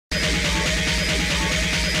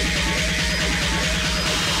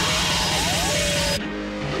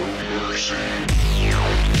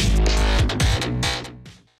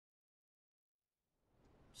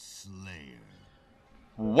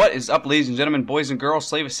What is up, ladies and gentlemen, boys and girls?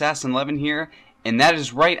 Slave Assassin 11 here, and that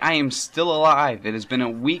is right, I am still alive. It has been a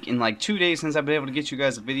week and like 2 days since I've been able to get you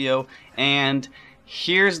guys a video, and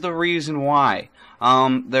here's the reason why.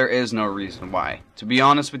 There is no reason why. To be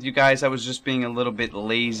honest with you guys, I was just being a little bit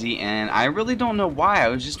lazy, and I really don't know why. I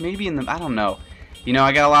was just maybe in the, I don't know. You know,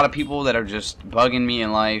 I got a lot of people that are just bugging me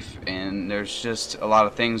in life, and there's just a lot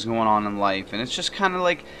of things going on in life, and it's just kind of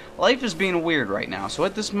like, life is being weird right now. So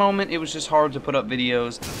at this moment, it was just hard to put up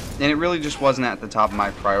videos, and it really just wasn't at the top of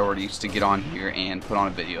my priorities to get on here and put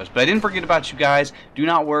on videos. But I didn't forget about you guys. Do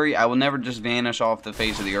not worry, I will never just vanish off the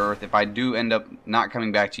face of the earth if I do end up not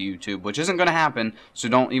coming back to YouTube, which isn't going to happen, so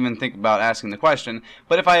don't even think about asking the question.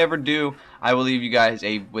 But if I ever do, I will leave you guys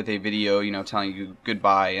with a video, you know, telling you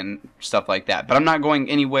goodbye and stuff like that. But I'm not going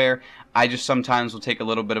anywhere. I just sometimes will take a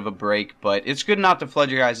little bit of a break, but it's good not to flood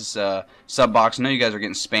your guys' sub box. I know you guys are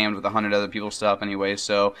getting spammed with 100 other people's stuff anyway,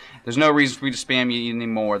 so there's no reason for me to spam you any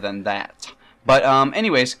more than that. But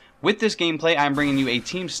anyways, with this gameplay, I'm bringing you a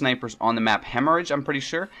team snipers on the map Hemorrhage, I'm pretty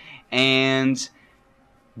sure, and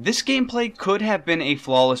this gameplay could have been a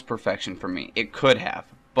flawless perfection for me. It could have.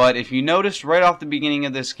 But if you noticed right off the beginning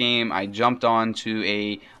of this game, I jumped onto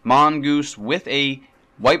a mongoose with a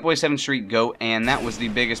White Boy 7th Street goat, and that was the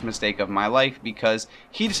biggest mistake of my life because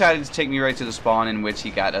he decided to take me right to the spawn, in which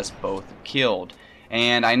he got us both killed.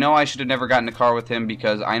 And I know I should have never gotten in a car with him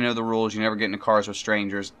because I know the rules. You never get into cars with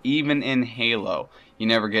strangers. Even in Halo, you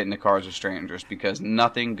never get into cars with strangers because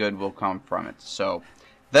nothing good will come from it. So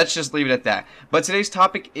let's just leave it at that. But today's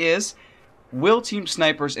topic is, will team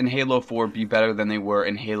snipers in Halo 4 be better than they were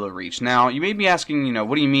in Halo Reach? Now, you may be asking, you know,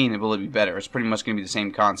 what do you mean will it be better? It's pretty much going to be the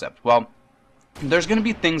same concept. Well, there's going to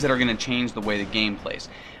be things that are going to change the way the game plays.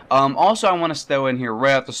 Also, I want to throw in here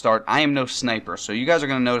right at the start, I am no sniper, so you guys are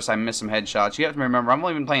going to notice I missed some headshots. You have to remember, I've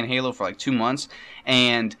only been playing Halo for like 2 months,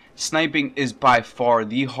 and sniping is by far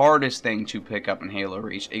the hardest thing to pick up in Halo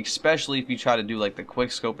Reach, especially if you try to do like the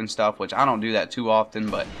quick scope and stuff, which I don't do that too often,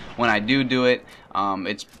 but when I do it,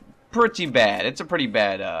 it's pretty bad. It's a pretty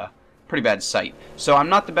bad sight. So I'm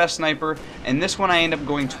not the best sniper, and this one I end up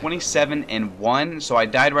going 27-1, so I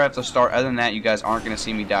died right at the start. Other than that, you guys aren't going to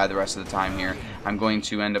see me die the rest of the time here. I'm going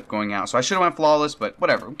to end up going out. So I should have went flawless, but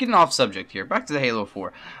whatever. I'm getting off subject here. Back to the Halo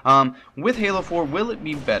 4. With Halo 4, will it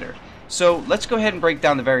be better? So let's go ahead and break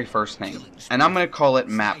down the very first thing, and I'm going to call it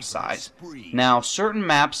map size. Now, certain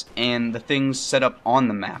maps and the things set up on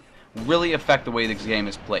the map really affect the way this game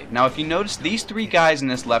is played. Now, if you notice, these 3 guys in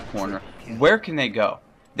this left corner, where can they go?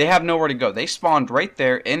 They have nowhere to go. They spawned right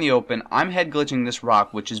there in the open. I'm head glitching this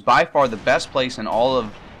rock, which is by far the best place in all of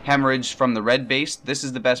Hemorrhage from the red base. This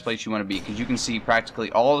is the best place you want to be because you can see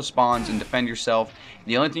practically all the spawns and defend yourself.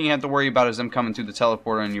 The only thing you have to worry about is them coming through the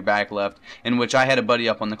teleporter in your back left, in which I had a buddy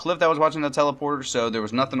up on the cliff that was watching the teleporter, so there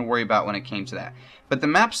was nothing to worry about when it came to that. But the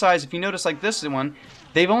map size, if you notice like this one,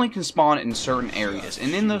 they've only can spawn in certain areas,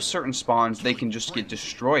 and in those certain spawns they can just get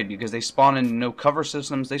destroyed because they spawn into no cover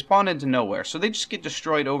systems, they spawn into nowhere, so they just get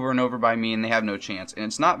destroyed over and over by me and they have no chance, and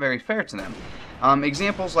it's not very fair to them.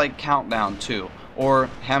 Examples like Countdown 2 or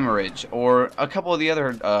Hemorrhage or a couple of the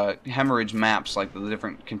other Hemorrhage maps, like the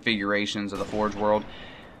different configurations of the Forge world,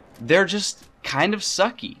 they're just kind of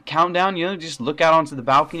sucky. Countdown, you know, just look out onto the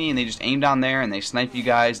balcony and they just aim down there and they snipe you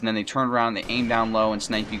guys, and then they turn around and they aim down low and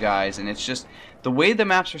snipe you guys, and it's just the way the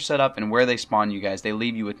maps are set up and where they spawn you guys, they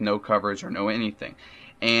leave you with no coverage or no anything.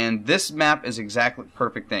 And this map is exactly the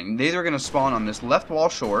perfect thing. They are going to spawn on this left wall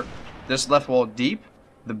short, this left wall deep,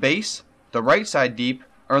 the base, the right side deep,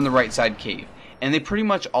 or in the right side cave. And they pretty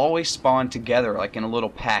much always spawn together like in a little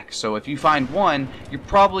pack. So if you find one, you're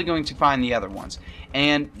probably going to find the other ones.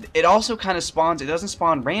 And it also kind of spawns, it doesn't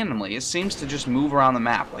spawn randomly. It seems to just move around the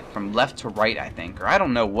map, like from left to right, I think. Or I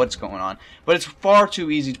don't know what's going on. But it's far too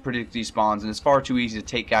easy to predict these spawns, and it's far too easy to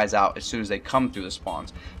take guys out as soon as they come through the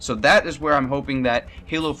spawns. So that is where I'm hoping that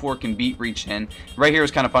Halo 4 can beat Reach in. Right here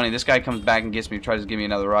is kind of funny. This guy comes back and gets me, tries to give me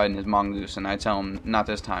another ride in his mongoose, and I tell him, not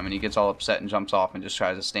this time, and he gets all upset and jumps off and just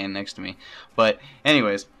tries to stand next to me. But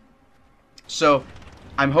anyways, so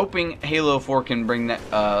I'm hoping Halo 4 can bring that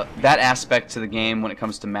aspect to the game when it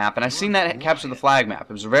comes to map. And I've seen that Capture the Flag map.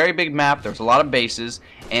 It was a very big map. There's a lot of bases,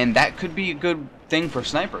 and that could be a good thing for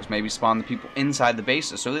snipers. Maybe spawn the people inside the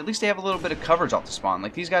bases, so at least they have a little bit of coverage off the spawn.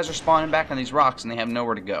 Like, these guys are spawning back on these rocks, and they have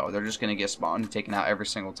nowhere to go. They're just going to get spawned and taken out every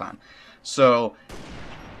single time. So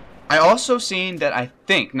I also seen that, I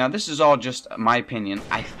think, now this is all just my opinion,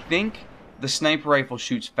 I think the sniper rifle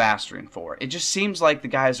shoots faster in 4. It just seems like the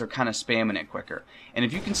guys are kind of spamming it quicker. And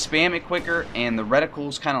if you can spam it quicker and the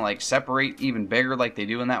reticles kind of like separate even bigger like they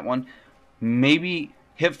do in that one, maybe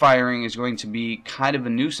hip firing is going to be kind of a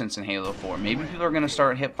nuisance in Halo 4. Maybe people are going to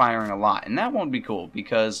start hip firing a lot, and that won't be cool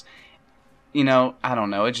because, you know, I don't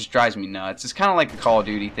know, it just drives me nuts. It's kind of like the Call of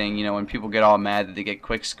Duty thing, you know, when people get all mad that they get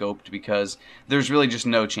quick scoped because there's really just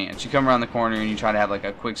no chance. You come around the corner and you try to have like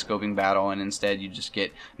a quick scoping battle, and instead you just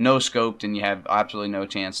get no scoped and you have absolutely no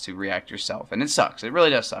chance to react yourself, and it sucks. It really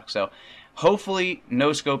does suck. So hopefully no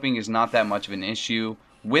scoping is not that much of an issue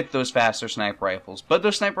with those faster sniper rifles. But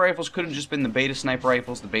those sniper rifles could have just been the beta sniper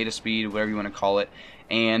rifles, the beta speed, whatever you want to call it,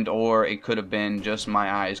 and or it could have been just my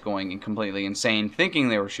eyes going completely insane thinking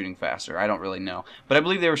they were shooting faster. I don't really know. But I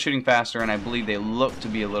believe they were shooting faster, and I believe they looked to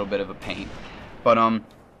be a little bit of a pain. But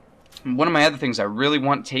one of my other things I really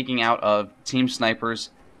want taking out of Team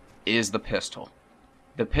Snipers is the pistol.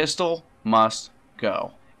 The pistol must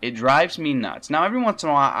go. It drives me nuts. Now, every once in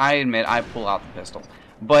a while, I admit I pull out the pistol.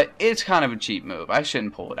 But it's kind of a cheap move. I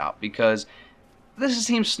shouldn't pull it out because this is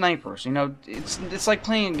Team Snipers. You know, it's like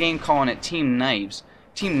playing a game calling it Team Knives,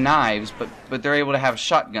 but they're able to have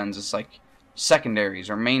shotguns. It's like secondaries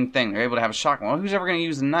or main thing. They're able to have a shotgun. Well, who's ever going to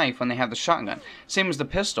use the knife when they have the shotgun? Same as the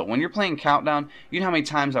pistol. When you're playing Countdown, you know how many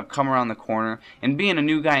times I've come around the corner, and being a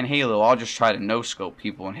new guy in Halo, I'll just try to no-scope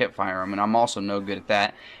people and hip fire them, and I'm also no good at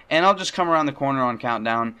that. And I'll just come around the corner on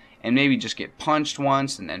Countdown and maybe just get punched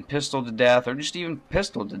once and then pistoled to death, or just even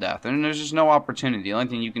pistoled to death, and there's just no opportunity. The only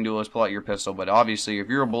thing you can do is pull out your pistol, but obviously if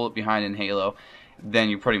you're a bullet behind in Halo, then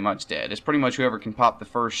you're pretty much dead. It's pretty much whoever can pop the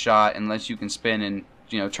first shot, unless you can spin and,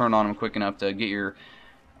 you know, turn on him quick enough to get your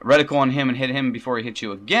reticle on him and hit him before he hits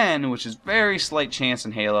you again, which is very slight chance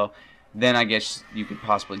in Halo, then I guess you could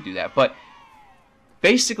possibly do that. But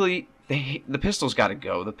basically, the pistols got to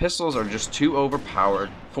go. The pistols are just too overpowered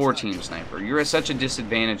for Team Sniper. You're at such a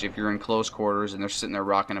disadvantage if you're in close quarters and they're sitting there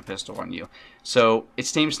rocking a pistol on you. So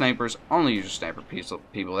it's Team Snipers, only use your sniper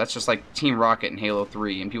people. That's just like Team Rocket in Halo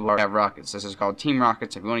 3, and people have rockets. This is called Team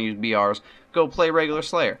Rockets. If you want to use BRs, go play regular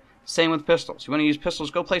Slayer. Same with pistols. You want to use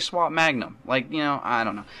pistols, go play SWAT Magnum. Like, you know, I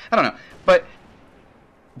don't know. But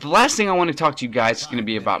the last thing I want to talk to you guys is going to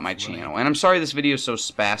be about my channel. And I'm sorry this video is so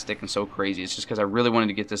spastic and so crazy. It's just because I really wanted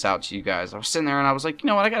to get this out to you guys. I was sitting there and I was like, you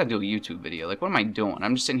know what, I got to do a YouTube video. Like, what am I doing?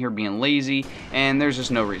 I'm just sitting here being lazy, and there's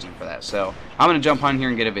just no reason for that. So I'm going to jump on here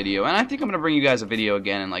and get a video. And I think I'm going to bring you guys a video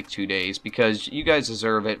again in like 2 days, because you guys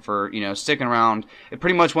deserve it for, you know, sticking around. It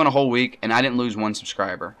pretty much went a whole week, and I didn't lose one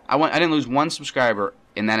subscriber. I didn't lose one subscriber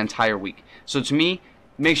in that entire week. So to me,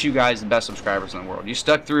 makes you guys the best subscribers in the world. You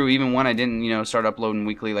stuck through even when I didn't, you know, start uploading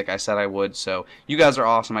weekly like I said I would. So you guys are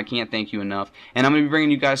awesome. I can't thank you enough. And I'm going to be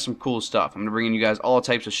bringing you guys some cool stuff. I'm going to bring you guys all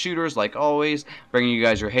types of shooters like always, bringing you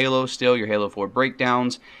guys your Halo still, your Halo 4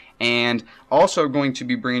 breakdowns, and also going to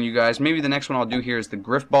be bringing you guys, maybe the next one I'll do here is the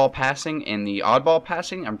griffball passing and the oddball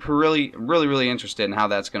passing. I'm really interested in how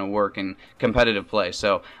that's going to work in competitive play.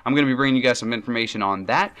 So I'm going to be bringing you guys some information on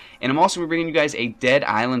that. And I'm also going to be bringing you guys a Dead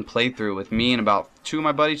Island playthrough with me and about 2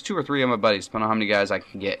 or 3 of my buddies, depending on how many guys I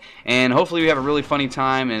can get. And hopefully we have a really funny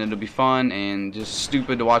time, and it'll be fun and just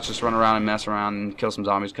stupid to watch us run around and mess around and kill some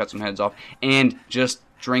zombies, cut some heads off, and just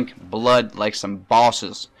drink blood like some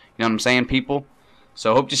bosses. You know what I'm saying, people?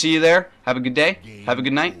 So hope to see you there. Have a good day, have a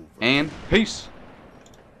good night, and peace.